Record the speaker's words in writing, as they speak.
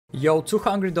Yo,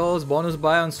 $200 bonus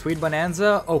buy on Sweet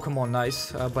Bonanza. Oh, come on,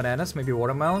 nice. Bananas, maybe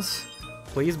watermelons.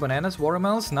 Please, bananas,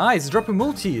 watermelons. Nice, drop a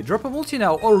multi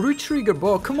now. Oh, re-trigger,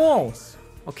 bro, come on.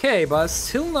 Okay, but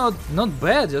still not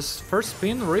bad, just first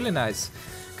spin, really nice.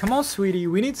 Come on, sweetie,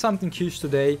 we need something huge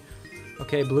today.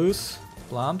 Okay, blues,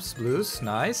 plums, blues,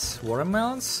 nice.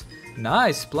 Watermelons,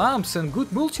 nice, plums, and good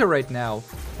multi right now.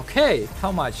 Okay,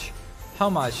 how much? How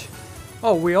much?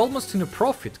 Oh, we're almost in a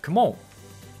profit, come on.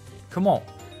 Come on.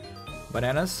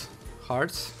 Bananas,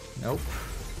 hearts, nope.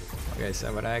 Okay,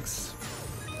 7x.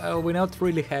 We're not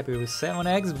really happy with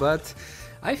 7x, but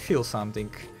I feel something.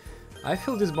 I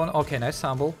feel this bone. Okay, nice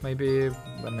sample. Maybe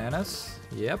bananas.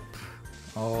 Yep.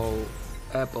 Oh,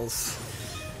 apples.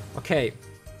 Okay,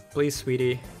 please,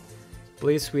 sweetie.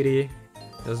 Please, sweetie.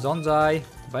 Just don't die.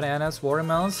 Bananas,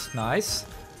 watermelons. Nice.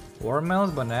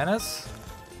 Watermelons, bananas.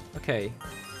 Okay.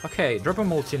 Okay, drop a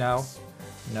multi now.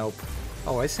 Nope.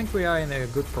 Oh, I think we are in a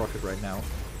good profit right now.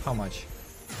 How much?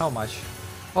 How much?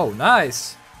 Oh,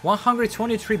 nice!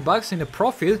 123 bucks in a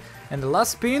profit. And the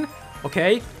last spin.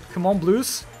 Okay, come on,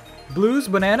 blues. Blues,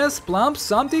 bananas, plums,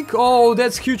 something. Oh,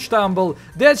 that's huge tumble.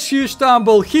 That's huge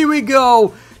tumble. Here we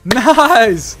go.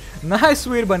 Nice! Nice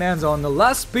Sweet Bonanza. On the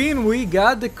last spin, we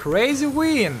got the crazy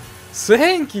win.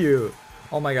 Thank you!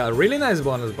 Oh my god, really nice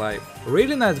bonus buy.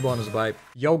 Really nice bonus buy.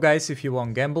 Yo guys, if you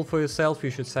want gamble for yourself, you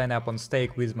should sign up on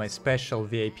Stake with my special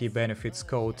VIP benefits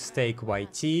code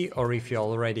STAKEYT, or if you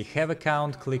already have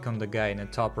account, click on the guy in the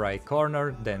top right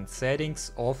corner, then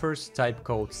settings, offers, type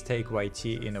code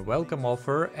STAKEYT in a welcome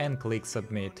offer and click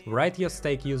submit. Write your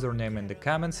Stake username in the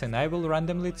comments and I will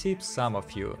randomly tip some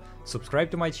of you. Subscribe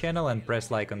to my channel and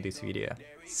press like on this video.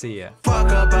 See ya.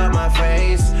 Fuck up out my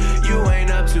face, you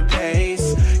ain't up to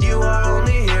pace. You are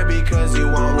only here because you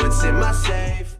want what's in my safe.